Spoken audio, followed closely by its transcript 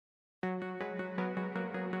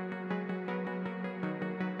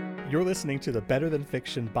You're listening to the Better Than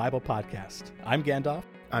Fiction Bible Podcast. I'm Gandalf.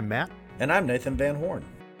 I'm Matt. And I'm Nathan Van Horn.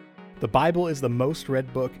 The Bible is the most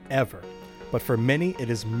read book ever, but for many it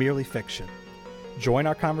is merely fiction. Join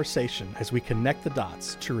our conversation as we connect the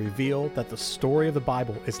dots to reveal that the story of the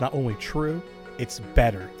Bible is not only true, it's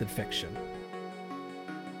better than fiction.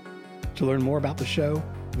 To learn more about the show,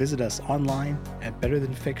 visit us online at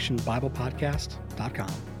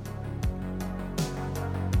betterthanfictionbiblepodcast.com.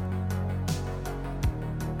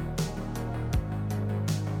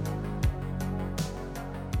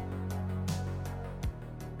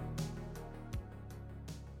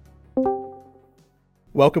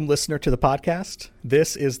 Welcome, listener, to the podcast.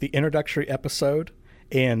 This is the introductory episode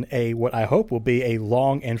in what I hope will be a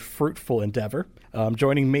long and fruitful endeavor.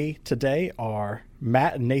 Joining me today are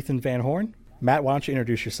Matt and Nathan Van Horn. Matt, why don't you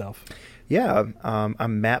introduce yourself? Yeah,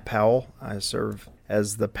 I'm Matt Powell. I serve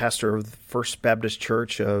as the pastor of the First Baptist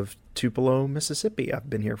Church of Tupelo, Mississippi. I've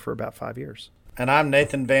been here for about 5 years. And I'm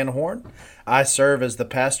Nathan Van Horn. I serve as the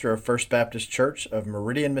pastor of First Baptist Church of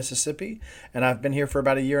Meridian, Mississippi, and I've been here for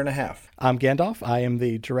about a year and a half. I'm Gandalf. I am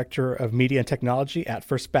the director of media and technology at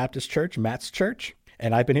First Baptist Church, Matt's church,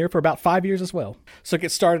 and I've been here for about 5 years as well. So to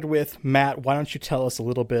get started with, Matt, why don't you tell us a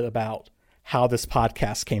little bit about how this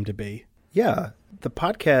podcast came to be? Yeah, the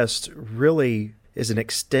podcast really is an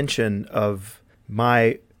extension of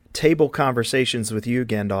my table conversations with you,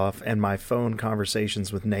 Gandalf, and my phone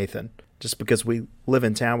conversations with Nathan. Just because we live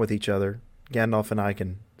in town with each other, Gandalf and I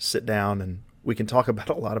can sit down and we can talk about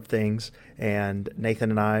a lot of things. And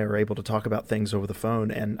Nathan and I are able to talk about things over the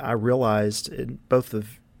phone. And I realized in both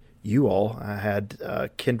of you all, I had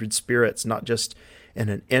kindred spirits, not just in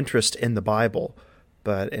an interest in the Bible,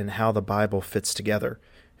 but in how the Bible fits together.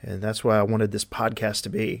 And that's why I wanted this podcast to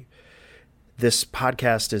be. This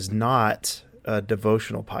podcast is not a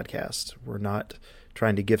devotional podcast. We're not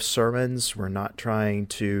trying to give sermons. We're not trying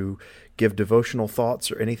to give devotional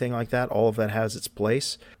thoughts or anything like that. All of that has its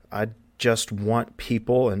place. I just want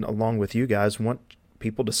people, and along with you guys, want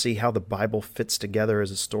people to see how the Bible fits together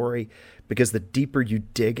as a story, because the deeper you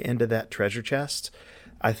dig into that treasure chest,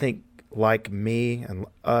 I think, like me and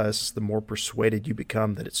us, the more persuaded you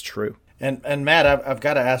become that it's true. And Matt, I've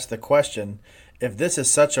got to ask the question, if this is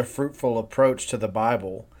such a fruitful approach to the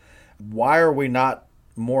Bible, why are we not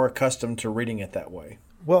more accustomed to reading it that way?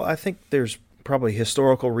 Well, I think there's probably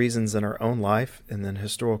historical reasons in our own life, and then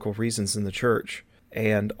historical reasons in the church,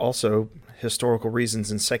 and also historical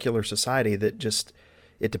reasons in secular society that just,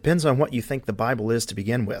 it depends on what you think the Bible is to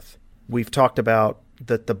begin with. We've talked about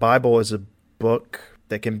that the Bible is a book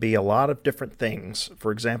that can be a lot of different things.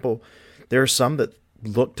 For example, there are some that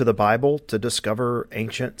look to the Bible to discover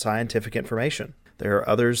ancient scientific information. There are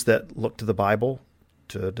others that look to the Bible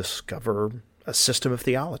to discover a system of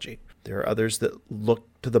theology. There are others that look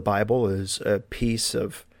to the Bible as a piece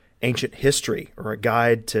of ancient history or a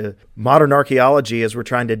guide to modern archaeology as we're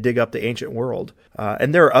trying to dig up the ancient world.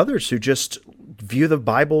 And there are others who just view the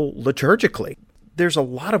Bible liturgically. There's a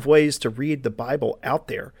lot of ways to read the Bible out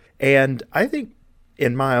there. And I think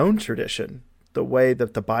in my own tradition, the way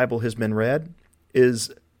that the Bible has been read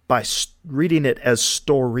is by reading it as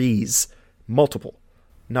stories, multiple,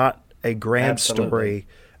 not a grand story.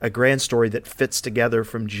 A grand story that fits together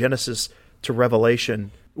from Genesis to Revelation,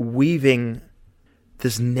 weaving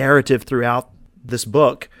this narrative throughout this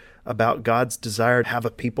book about God's desire to have a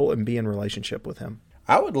people and be in relationship with Him.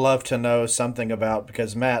 I would love to know something about,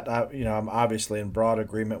 because Matt, I'm obviously in broad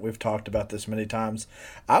agreement. We've talked about this many times.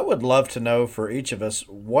 I would love to know for each of us,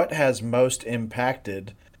 what has most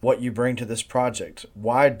impacted what you bring to this project?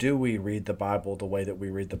 Why do we read the Bible the way that we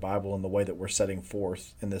read the Bible and the way that we're setting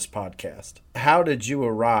forth in this podcast? How did you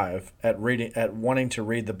arrive at wanting to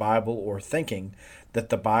read the Bible, or thinking that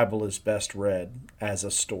the Bible is best read as a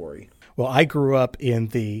story? Well, I grew up in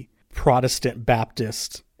the Protestant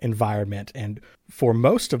Baptist environment, and for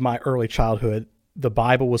most of my early childhood, the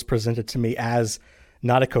Bible was presented to me as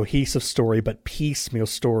not a cohesive story, but piecemeal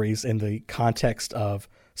stories in the context of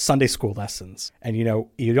Sunday school lessons. And,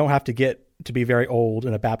 you don't have to get to be very old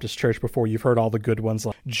in a Baptist church before you've heard all the good ones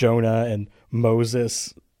like Jonah and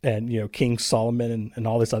Moses and, King Solomon and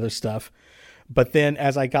all this other stuff. But then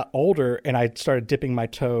as I got older and I started dipping my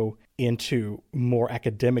toe into more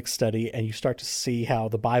academic study, and you start to see how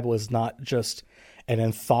the Bible is not just an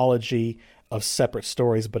anthology of separate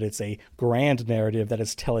stories, but it's a grand narrative that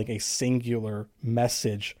is telling a singular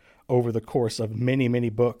message over the course of many, many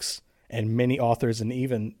books and many authors and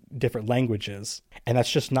even different languages. And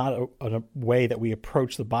that's just not a way that we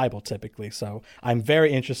approach the Bible typically. So I'm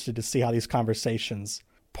very interested to see how these conversations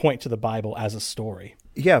point to the Bible as a story.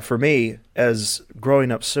 Yeah, for me, as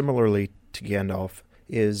growing up similarly to Gandalf,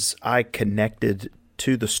 is I connected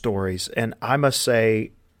to the stories. And I must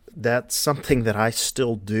say that's something that I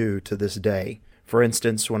still do to this day. For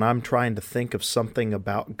instance, when I'm trying to think of something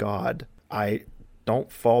about God, I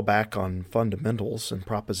don't fall back on fundamentals and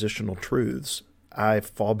propositional truths. I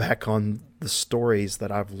fall back on the stories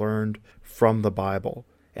that I've learned from the Bible.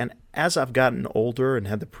 And as I've gotten older and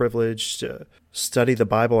had the privilege to study the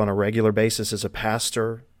Bible on a regular basis as a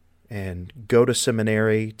pastor and go to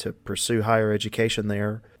seminary to pursue higher education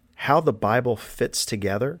there, how the Bible fits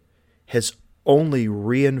together has only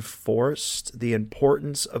reinforced the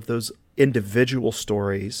importance of those individual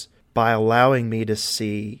stories by allowing me to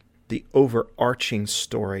see the overarching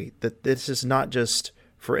story, that this is not just,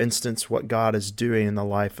 for instance, what God is doing in the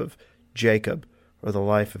life of Jacob or the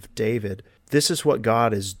life of David. This is what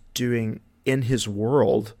God is doing in his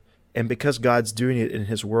world. And because God's doing it in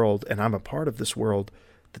his world, and I'm a part of this world,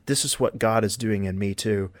 that this is what God is doing in me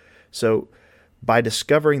too. So by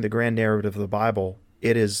discovering the grand narrative of the Bible,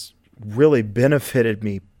 it has really benefited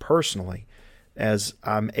me personally as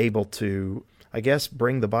I'm able to, I guess,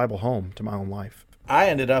 bring the Bible home to my own life. I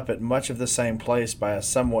ended up at much of the same place by a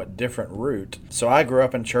somewhat different route. So I grew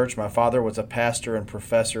up in church. My father was a pastor and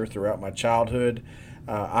professor throughout my childhood.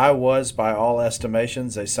 I was, by all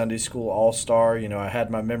estimations, a Sunday school all-star. I had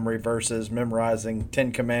my memory verses, memorizing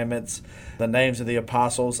 10 Commandments, the names of the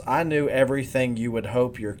apostles. I knew everything you would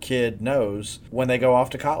hope your kid knows when they go off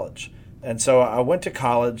to college. And so I went to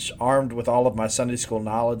college armed with all of my Sunday school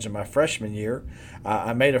knowledge in my freshman year.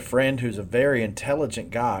 I made a friend who's a very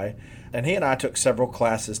intelligent guy, and he and I took several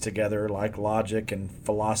classes together, like logic and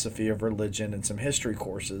philosophy of religion and some history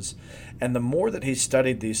courses. And the more that he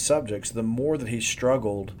studied these subjects, the more that he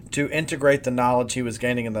struggled to integrate the knowledge he was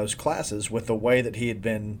gaining in those classes with the way that he had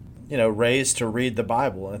been, raised to read the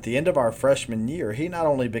Bible. And at the end of our freshman year, he not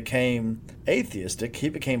only became atheistic, he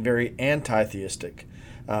became very anti-theistic.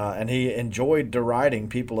 And he enjoyed deriding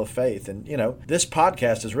people of faith. And, this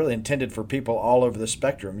podcast is really intended for people all over the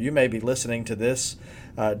spectrum. You may be listening to this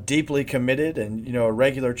deeply committed and, a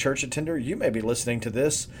regular church attender. You may be listening to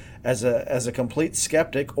this as a complete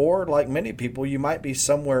skeptic, or like many people, you might be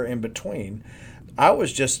somewhere in between. I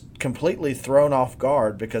was just completely thrown off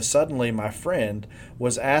guard because suddenly my friend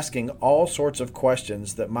was asking all sorts of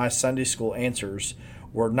questions that my Sunday school answers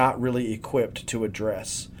were not really equipped to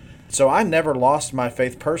address. So I never lost my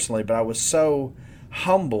faith personally, but I was so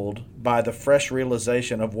humbled by the fresh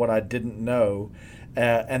realization of what I didn't know.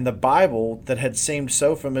 And the Bible that had seemed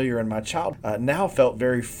so familiar in my childhood now felt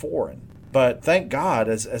very foreign. But thank God,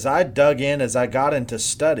 as I dug in, as I got into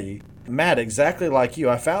study, Matt, exactly like you,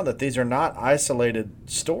 I found that these are not isolated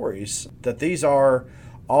stories, that these are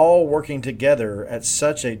all working together at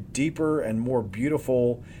such a deeper and more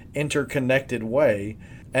beautiful, interconnected way.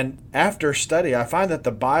 And after study, I find that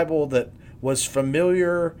the Bible that was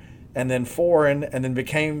familiar and then foreign and then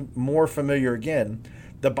became more familiar again,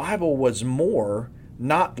 the Bible was more,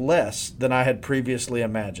 not less, than I had previously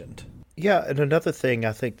imagined. Yeah, and another thing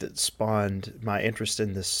I think that spawned my interest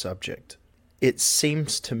in this subject, it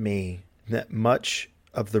seems to me that much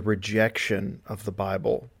of the rejection of the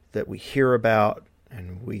Bible that we hear about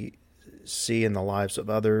and we see in the lives of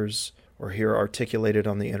others or hear articulated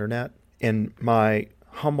on the internet, in my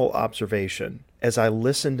humble observation, as I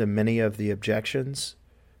listen to many of the objections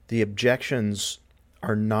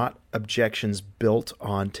are not objections built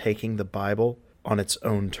on taking the Bible on its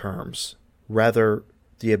own terms. Rather,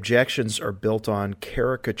 the objections are built on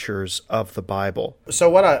caricatures of the Bible. So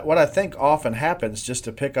what I think often happens, just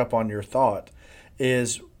to pick up on your thought,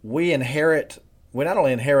 is we not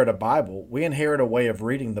only inherit a Bible, we inherit a way of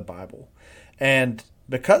reading the Bible. And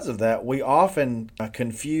because of that, we often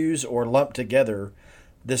confuse or lump together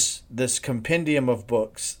this compendium of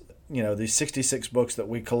books, these 66 books that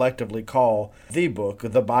we collectively call the book,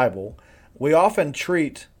 the Bible. We often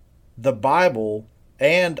treat the Bible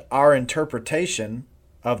and our interpretation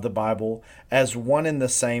of the Bible as one and the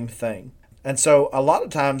same thing. And so a lot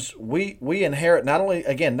of times we inherit not only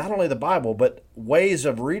the Bible, but ways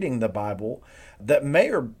of reading the Bible that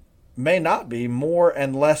may or may not be more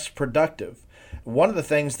and less productive. One of the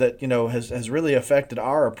things that, has really affected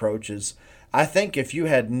our approach is, I think if you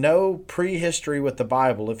had no prehistory with the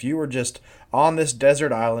Bible, if you were just on this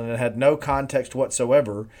desert island and had no context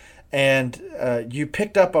whatsoever, and you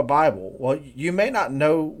picked up a Bible, well, you may not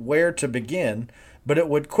know where to begin, but it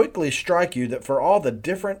would quickly strike you that for all the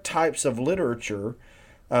different types of literature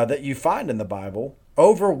that you find in the Bible,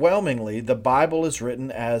 overwhelmingly the Bible is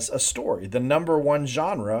written as a story. The number one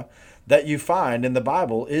genre that you find in the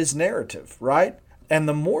Bible is narrative, right? And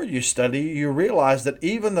the more you study, you realize that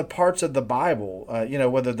even the parts of the Bible,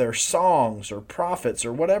 whether they're songs or prophets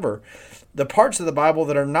or whatever, the parts of the Bible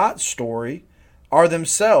that are not story are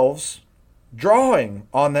themselves drawing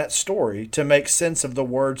on that story to make sense of the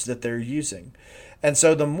words that they're using. And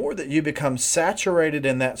so the more that you become saturated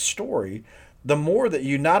in that story, the more that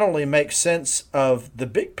you not only make sense of the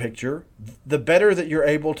big picture, the better that you're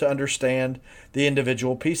able to understand the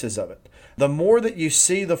individual pieces of it. The more that you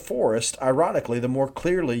see the forest, ironically, the more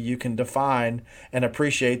clearly you can define and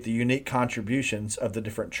appreciate the unique contributions of the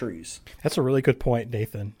different trees. That's a really good point,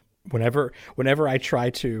 Nathan. Whenever I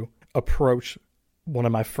try to approach one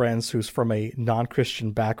of my friends who's from a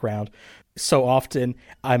non-Christian background, so often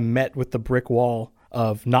I'm met with the brick wall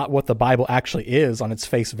of not what the Bible actually is on its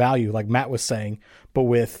face value, like Matt was saying, but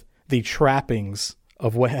with the trappings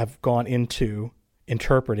of what have gone into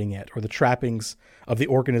interpreting it, or the trappings of the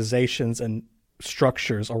organizations and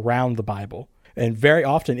structures around the Bible. And very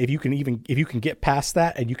often, if you can get past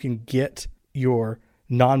that, and you can get your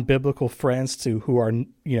non-biblical friends who are,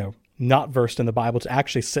 not versed in the Bible to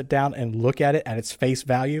actually sit down and look at it at its face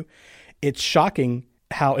value, it's shocking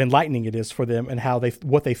how enlightening it is for them, and how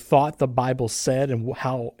what they thought the Bible said and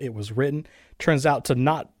how it was written turns out to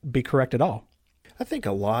not be correct at all. I think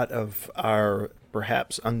a lot of our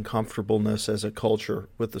perhaps uncomfortableness as a culture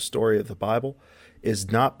with the story of the Bible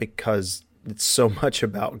is not because it's so much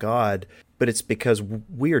about God, but it's because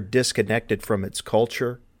we are disconnected from its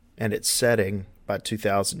culture and its setting by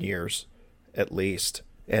 2,000 years at least,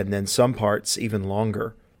 and then some parts even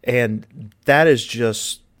longer. And that is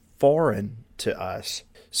just foreign to us.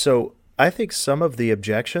 So I think some of the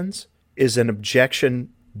objections is an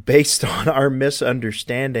objection based on our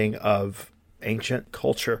misunderstanding of ancient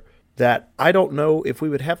culture, that I don't know if we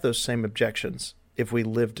would have those same objections if we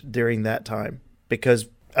lived during that time, because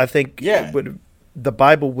I think the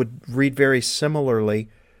Bible would read very similarly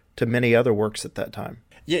to many other works at that time.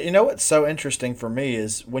 Yeah, what's so interesting for me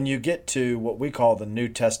is when you get to what we call the New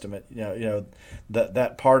Testament,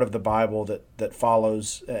 that part of the Bible that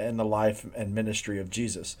follows in the life and ministry of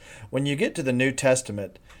Jesus. When you get to the New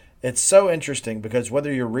Testament, it's so interesting because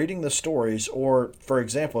whether you're reading the stories or, for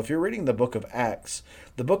example, if you're reading the book of Acts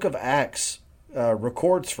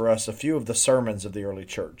records for us a few of the sermons of the early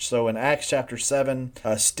church. So in Acts chapter 7,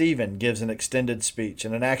 Stephen gives an extended speech.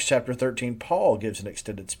 And in Acts chapter 13, Paul gives an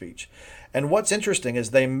extended speech. And what's interesting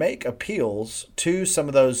is they make appeals to some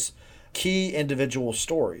of those key individual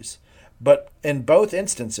stories. But in both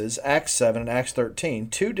instances, Acts 7 and Acts 13,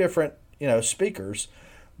 two different speakers,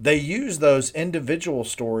 they use those individual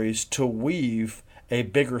stories to weave a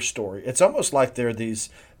bigger story. It's almost like they're these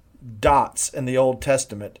dots in the Old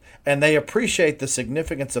Testament, and they appreciate the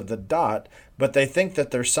significance of the dot, but they think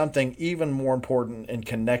that there's something even more important in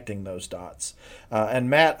connecting those dots. And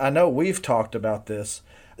Matt, I know we've talked about this.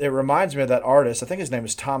 It reminds me of that artist, I think his name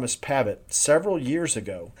is Thomas Pavitt, several years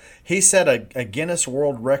ago. He set a Guinness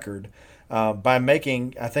World Record by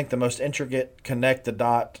making, I think, the most intricate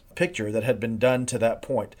connect-the-dot picture that had been done to that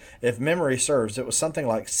point. If memory serves, it was something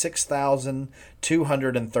like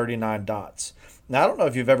 6,239 dots. Now, I don't know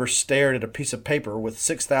if you've ever stared at a piece of paper with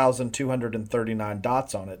 6,239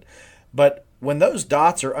 dots on it, but when those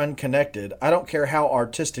dots are unconnected, I don't care how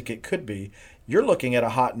artistic it could be, you're looking at a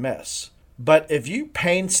hot mess. But if you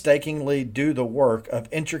painstakingly do the work of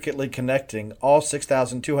intricately connecting all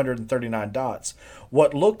 6,239 dots,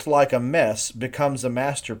 what looked like a mess becomes a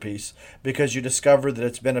masterpiece because you discover that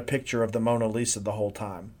it's been a picture of the Mona Lisa the whole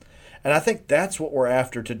time. And I think that's what we're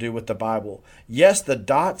after to do with the Bible. Yes, the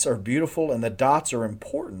dots are beautiful and the dots are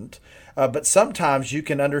important, but sometimes you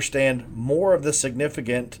can understand more of the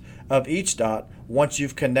significance of each dot once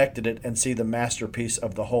you've connected it and see the masterpiece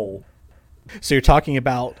of the whole. So you're talking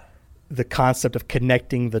about the concept of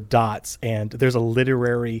connecting the dots, and there's a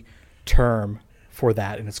literary term for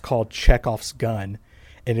that, and it's called Chekhov's gun,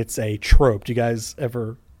 and it's a trope. Do you guys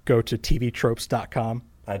ever go to tvtropes.com?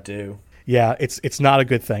 I do. Yeah, it's not a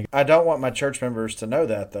good thing. I don't want my church members to know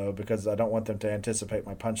that, though, because I don't want them to anticipate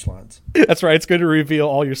my punchlines. That's right. It's going to reveal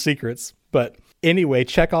all your secrets. But anyway,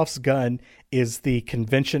 Chekhov's gun is the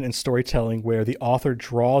convention in storytelling where the author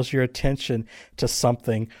draws your attention to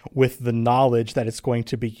something with the knowledge that it's going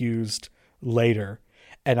to be used later.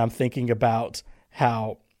 And I'm thinking about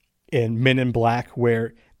how in Men in Black,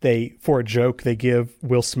 where for a joke, they give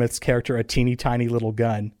Will Smith's character a teeny tiny little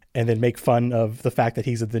gun and then make fun of the fact that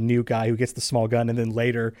he's the new guy who gets the small gun. And then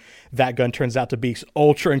later that gun turns out to be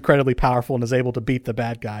ultra incredibly powerful and is able to beat the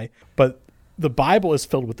bad guy. But the Bible is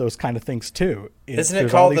filled with those kind of things too. Isn't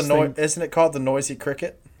it called the noisy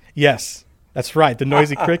cricket? Yes, that's right. The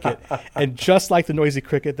noisy cricket. And just like the noisy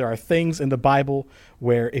cricket, there are things in the Bible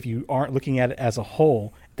where if you aren't looking at it as a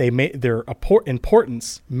whole, their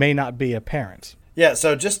importance may not be apparent. Yeah.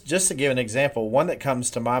 So just to give an example, one that comes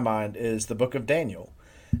to my mind is the book of Daniel.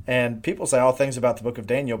 And people say all things about the book of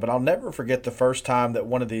Daniel, but I'll never forget the first time that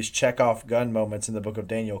one of these check-off gun moments in the book of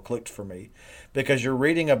Daniel clicked for me. Because you're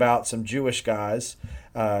reading about some Jewish guys,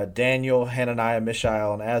 Daniel, Hananiah,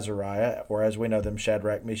 Mishael, and Azariah, or as we know them,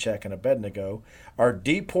 Shadrach, Meshach, and Abednego, are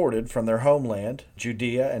deported from their homeland,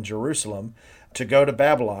 Judea and Jerusalem, to go to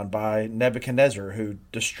Babylon by Nebuchadnezzar, who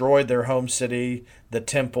destroyed their home city, the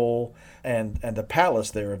temple, and the palace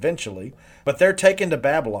there eventually. But they're taken to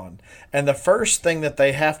Babylon. And the first thing that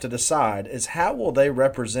they have to decide is how will they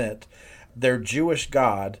represent their Jewish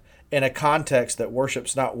God in a context that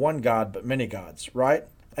worships not one God but many gods, right?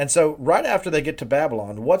 And so right after they get to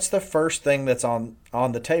Babylon, what's the first thing that's on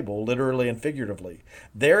the table, literally and figuratively?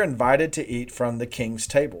 They're invited to eat from the king's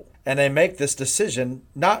table. And they make this decision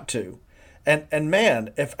not to. And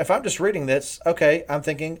man, if I'm just reading this, okay, I'm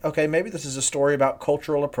thinking, okay, maybe this is a story about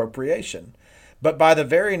cultural appropriation. But by the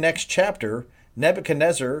very next chapter,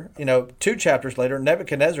 Nebuchadnezzar, 2 chapters later,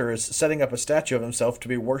 Nebuchadnezzar is setting up a statue of himself to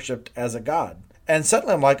be worshipped as a god. And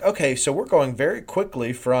suddenly I'm like, okay, so we're going very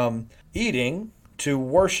quickly from eating to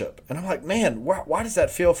worship. And I'm like, man, why does that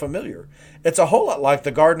feel familiar? It's a whole lot like the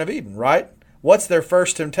Garden of Eden, right? What's their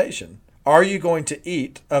first temptation? Are you going to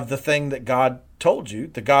eat of the thing that God told you,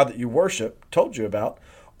 the God that you worship told you about,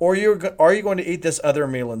 or are you going to eat this other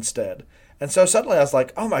meal instead? And so suddenly I was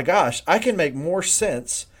like, oh my gosh, I can make more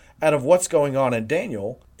sense out of what's going on in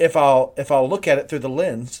Daniel if I'll look at it through the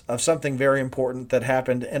lens of something very important that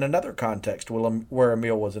happened in another context where a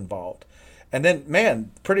meal was involved. And then,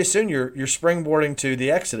 man, pretty soon you're springboarding to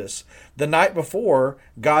the Exodus. The night before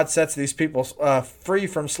God sets these people free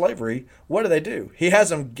from slavery, what do? He has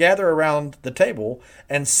them gather around the table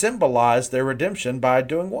and symbolize their redemption by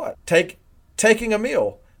doing what? Taking a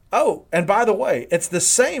meal. Oh, and by the way, it's the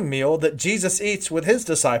same meal that Jesus eats with his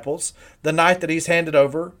disciples the night that he's handed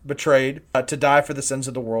over, betrayed, to die for the sins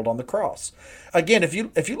of the world on the cross. Again, if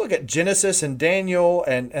you look at Genesis and Daniel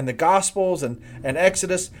and the Gospels and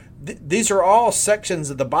Exodus, these are all sections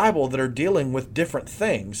of the Bible that are dealing with different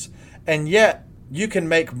things. And yet, you can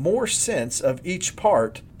make more sense of each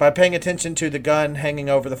part by paying attention to the gun hanging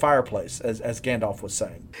over the fireplace, as Gandalf was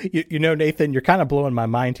saying. Nathan, you're kind of blowing my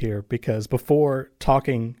mind here, because before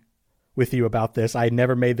talking with you about this, I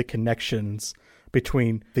never made the connections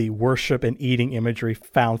between the worship and eating imagery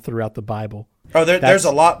found throughout the Bible. Oh, there's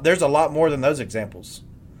a lot more than those examples.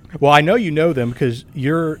 Well, I know you know them because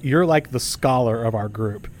you're like the scholar of our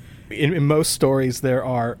group. In most stories, there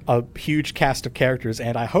are a huge cast of characters,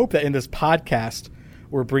 and I hope that in this podcast,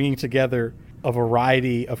 we're bringing together a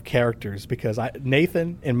variety of characters, because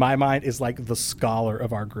Nathan, in my mind, is like the scholar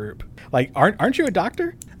of our group. Like, aren't you a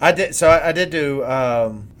doctor? I did. So I did do.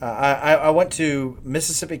 I went to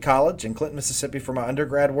Mississippi College in Clinton, Mississippi, for my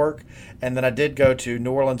undergrad work, and then I did go to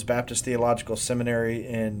New Orleans Baptist Theological Seminary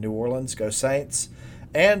in New Orleans. Go Saints.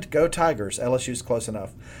 And go Tigers. LSU's close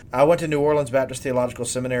enough. I went to New Orleans Baptist Theological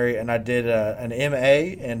Seminary, and I did an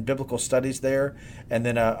MA in Biblical Studies there, and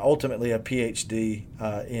then ultimately a PhD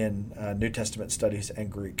in New Testament Studies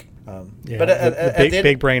and Greek.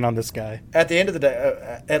 Big brain on this guy. At the end of the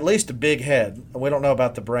day, at least a big head. We don't know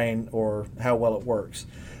about the brain or how well it works.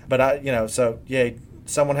 But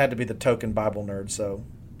someone had to be the token Bible nerd, so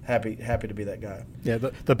happy to be that guy. Yeah,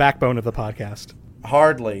 the backbone of the podcast.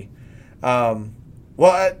 Hardly. So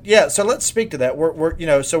let's speak to that.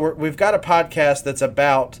 We've got a podcast that's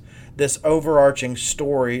about this overarching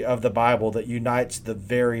story of the Bible that unites the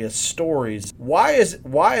various stories. Why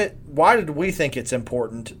did we think it's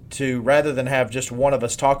important to, rather than have just one of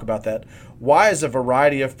us talk about that, why is a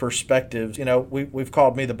variety of perspectives? We've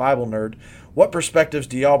called me the Bible nerd. What perspectives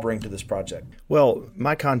do y'all bring to this project? Well,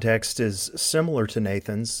 my context is similar to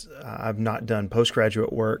Nathan's. I've not done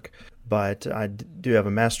postgraduate work, but I do have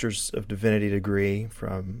a Master's of Divinity degree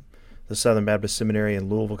from the Southern Baptist Seminary in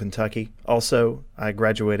Louisville, Kentucky. Also, I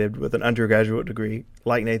graduated with an undergraduate degree,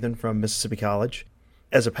 like Nathan, from Mississippi College.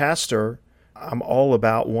 As a pastor, I'm all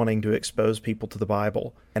about wanting to expose people to the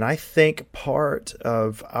Bible. And I think part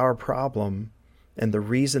of our problem and the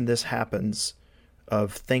reason this happens,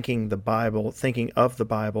 of thinking of the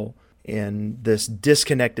Bible in this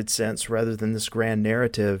disconnected sense rather than this grand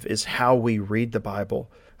narrative, is how we read the Bible.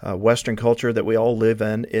 Western culture that we all live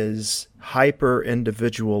in is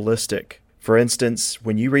hyper-individualistic. For instance,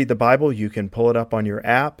 when you read the Bible, you can pull it up on your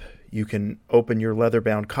app, you can open your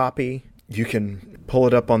leather-bound copy, you can pull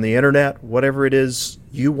it up on the internet, whatever it is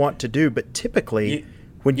you want to do. But typically,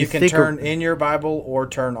 when you can turn in your Bible or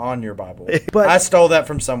turn on your Bible. But I stole that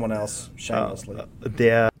from someone else, shamelessly.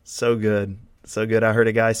 Yeah, so good. So good. I heard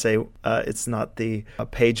a guy say, it's not the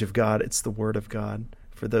page of God, it's the Word of God,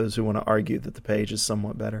 for those who want to argue that the page is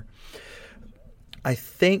somewhat better. I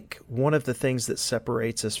think one of the things that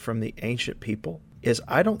separates us from the ancient people is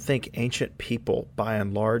I don't think ancient people, by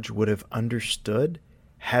and large, would have understood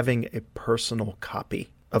having a personal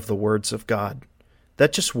copy of the words of God.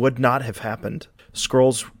 That just would not have happened.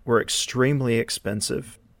 Scrolls were extremely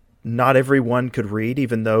expensive. Not everyone could read,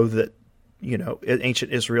 even though that,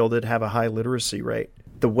 ancient Israel did have a high literacy rate.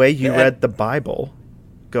 The way you read the Bible,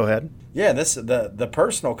 go ahead. Yeah, the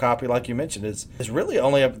personal copy, like you mentioned, is really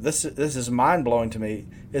only this is mind blowing to me.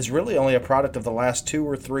 Is really only a product of the last 2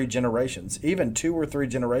 or 3 generations. Even 2 or 3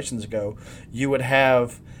 generations ago, you would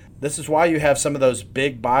have. This is why you have some of those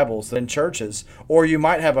big Bibles in churches, or you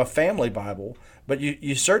might have a family Bible, but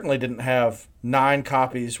you certainly didn't have 9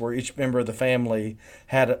 copies where each member of the family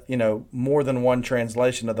had more than one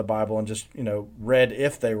translation of the Bible and just read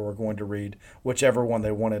if they were going to read whichever one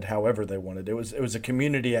they wanted, however they wanted. It was a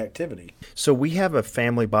community activity. So we have a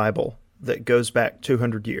family Bible that goes back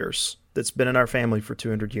 200 years. That's been in our family for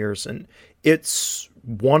 200 years, and it's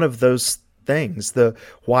one of those things.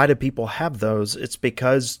 Why do people have those? It's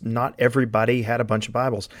because not everybody had a bunch of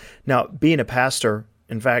Bibles. Now, being a pastor,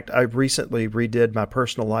 in fact, I recently redid my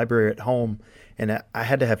personal library at home, and I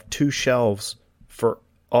had to have 2 shelves for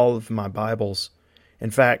all of my Bibles. In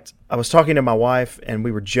fact, I was talking to my wife, and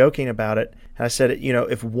we were joking about it, and I said,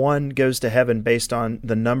 if one goes to heaven based on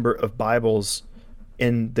the number of Bibles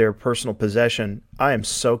in their personal possession, I am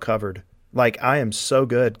so covered. I am so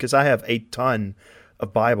good, because I have a ton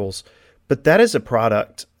of Bibles. But that is a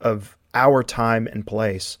product of our time and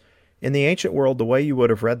place. In the ancient world, the way you would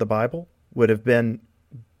have read the Bible would have been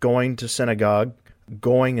going to synagogue,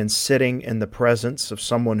 going and sitting in the presence of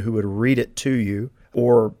someone who would read it to you,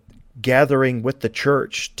 or gathering with the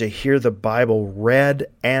church to hear the Bible read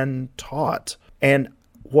and taught. And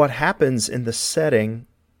what happens in the setting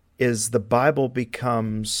is the Bible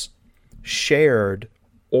becomes shared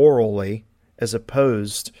orally as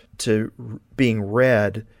opposed to being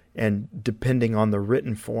read and depending on the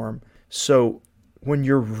written form. So when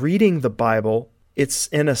you're reading the Bible, it's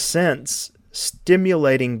in a sense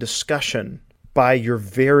stimulating discussion by your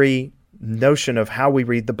very notion of how we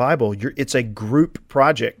read the Bible. It's a group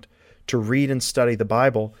project to read and study the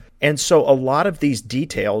Bible. And so a lot of these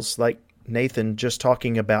details, like Nathan just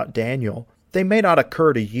talking about Daniel, they may not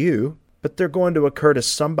occur to you, but they're going to occur to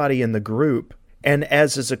somebody in the group. And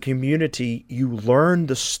as a community, you learn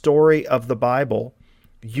the story of the Bible.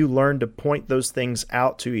 You learn to point those things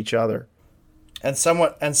out to each other. And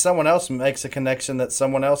someone else makes a connection that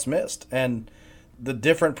someone else missed. And the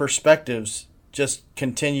different perspectives just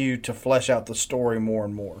continue to flesh out the story more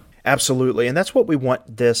and more. Absolutely. And that's what we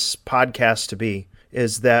want this podcast to be,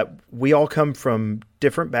 is that we all come from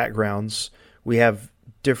different backgrounds. We have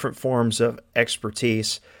different forms of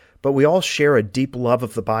expertise, but we all share a deep love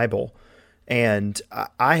of the Bible. And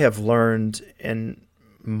I have learned in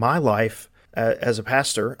my life as a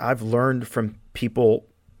pastor, I've learned from people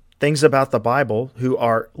things about the Bible who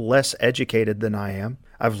are less educated than I am.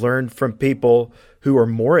 I've learned from people who are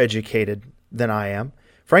more educated than I am.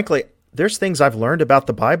 Frankly, there's things I've learned about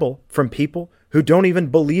the Bible from people who don't even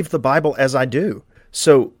believe the Bible as I do.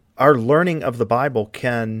 So our learning of the Bible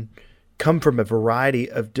can come from a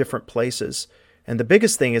variety of different places. And the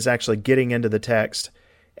biggest thing is actually getting into the text.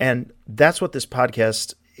 And that's what this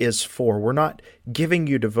podcast is for. We're not giving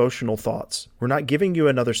you devotional thoughts. We're not giving you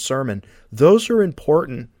another sermon. Those are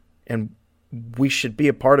important, and we should be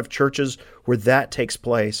a part of churches where that takes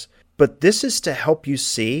place. But this is to help you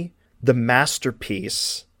see the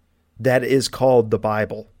masterpiece that is called the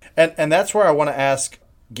Bible. And that's where I want to ask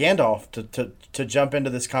Gandalf to jump into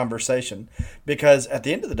this conversation, because at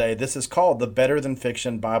the end of the day, this is called the Better Than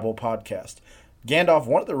Fiction Bible Podcast. Gandalf,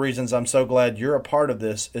 one of the reasons I'm so glad you're a part of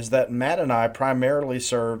this is that Matt and I primarily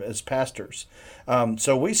serve as pastors.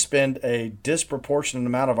 So we spend a disproportionate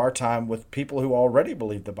amount of our time with people who already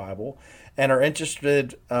believe the Bible and are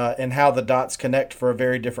interested in how the dots connect for a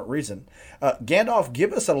very different reason. Gandalf,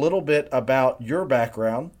 give us a little bit about your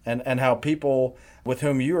background and how people with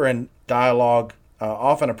whom you are in dialogue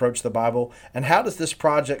often approach the Bible, and how does this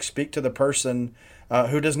project speak to the person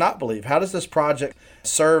who does not believe? How does this project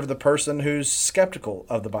serve the person who's skeptical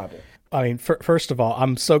of the Bible? I mean, first of all,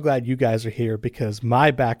 I'm so glad you guys are here, because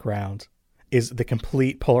my background is the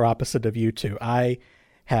complete polar opposite of you two. I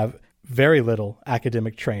have very little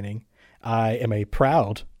academic training. I am a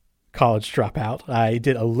proud college dropout. I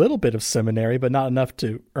did a little bit of seminary, but not enough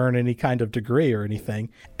to earn any kind of degree or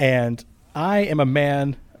anything. And I am a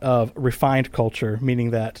man of refined culture,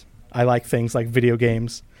 meaning that I like things like video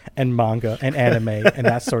games and manga and anime and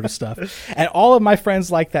that sort of stuff. And all of my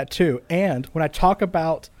friends like that too. And when I talk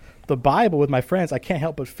about the Bible with my friends, I can't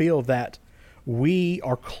help but feel that we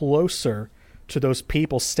are closer to those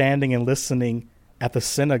people standing and listening at the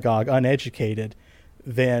synagogue uneducated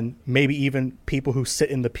than maybe even people who sit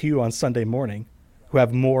in the pew on Sunday morning who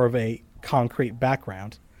have more of a concrete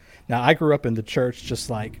background. Now, I grew up in the church just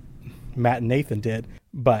like Matt and Nathan did,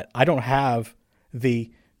 but I don't have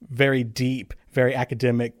the very deep, very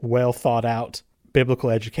academic, well thought out biblical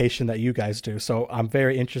education that you guys do. So I'm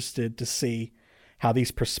very interested to see how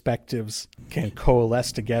these perspectives can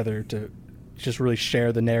coalesce together to just really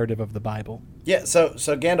share the narrative of the Bible. Yeah, so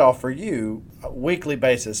Gandalf, for you, a weekly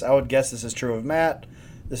basis, I would guess this is true of Matt.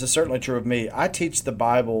 This is certainly true of me. I teach the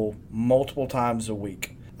Bible multiple times a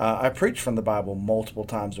week. I preach from the Bible multiple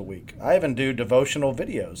times a week. I even do devotional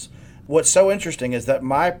videos. What's so interesting is that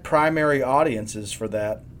my primary audiences for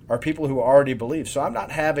that are people who already believe. So I'm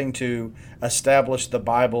not having to establish the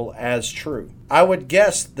Bible as true. I would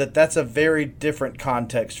guess that that's a very different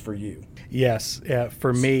context for you. Yes.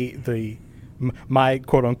 For me, my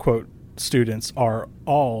quote-unquote students are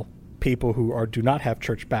all people who do not have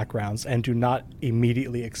church backgrounds and do not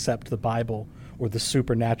immediately accept the Bible or the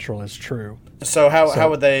supernatural as true. So how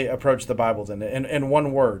would they approach the Bible then? In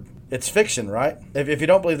one word, it's fiction, right? If you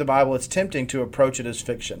don't believe the Bible, it's tempting to approach it as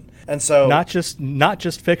fiction. And so not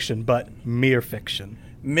just fiction, but mere fiction.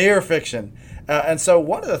 Mere fiction. And so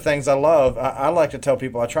one of the things I love, I like to tell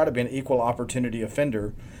people, I try to be an equal opportunity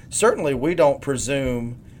offender. Certainly we don't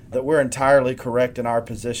presume that we're entirely correct in our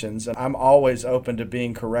positions, and I'm always open to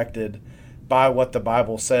being corrected by what the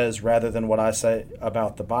Bible says rather than what I say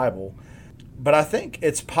about the Bible. But I think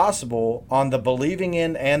it's possible on the believing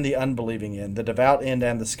end and the unbelieving end, the devout end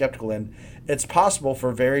and the skeptical end, it's possible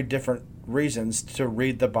for very different reasons to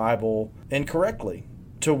read the Bible incorrectly.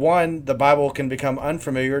 To one, the Bible can become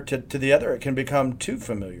unfamiliar. To the other, it can become too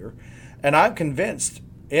familiar. And I'm convinced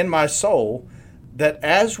in my soul that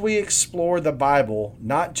as we explore the Bible,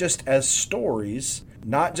 not just as stories,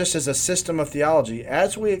 not just as a system of theology,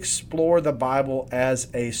 as we explore the Bible as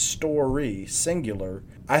a story, singular,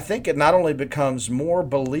 I think it not only becomes more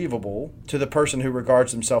believable to the person who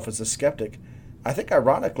regards himself as a skeptic, I think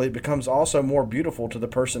ironically it becomes also more beautiful to the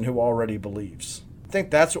person who already believes. I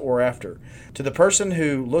think that's what we're after. To the person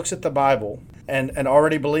who looks at the Bible and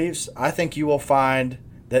already believes, I think you will find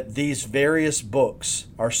that these various books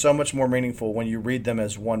are so much more meaningful when you read them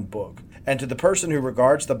as one book. And to the person who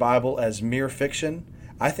regards the Bible as mere fiction,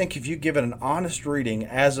 I think if you give it an honest reading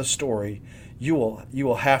as a story, you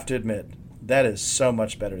will have to admit that is so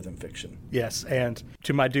much better than fiction. Yes, and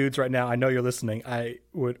to my dudes right now, I know you're listening. I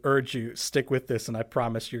would urge you, stick with this, and I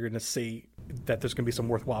promise you're going to see that there's going to be some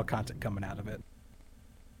worthwhile content coming out of it.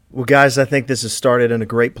 Well, guys, I think this has started in a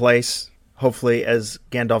great place. Hopefully, as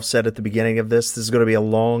Gandalf said at the beginning of this is going to be a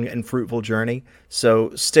long and fruitful journey.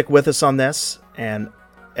 So stick with us on this. And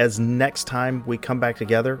as next time we come back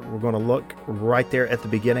together, we're going to look right there at the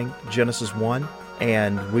beginning, Genesis 1.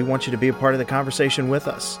 And we want you to be a part of the conversation with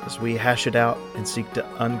us as we hash it out and seek to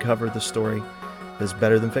uncover the story that's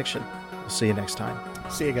better than fiction. We'll see you next time.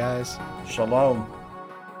 See you guys. Shalom.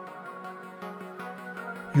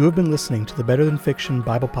 You have been listening to the Better Than Fiction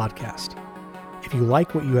Bible Podcast. If you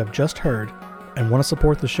like what you have just heard and want to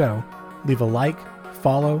support the show, leave a like,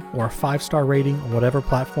 follow, or a 5-star rating on whatever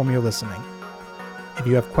platform you're listening. If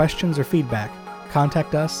you have questions or feedback,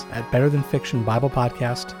 contact us at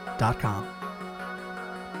betterthanfictionbiblepodcast.com.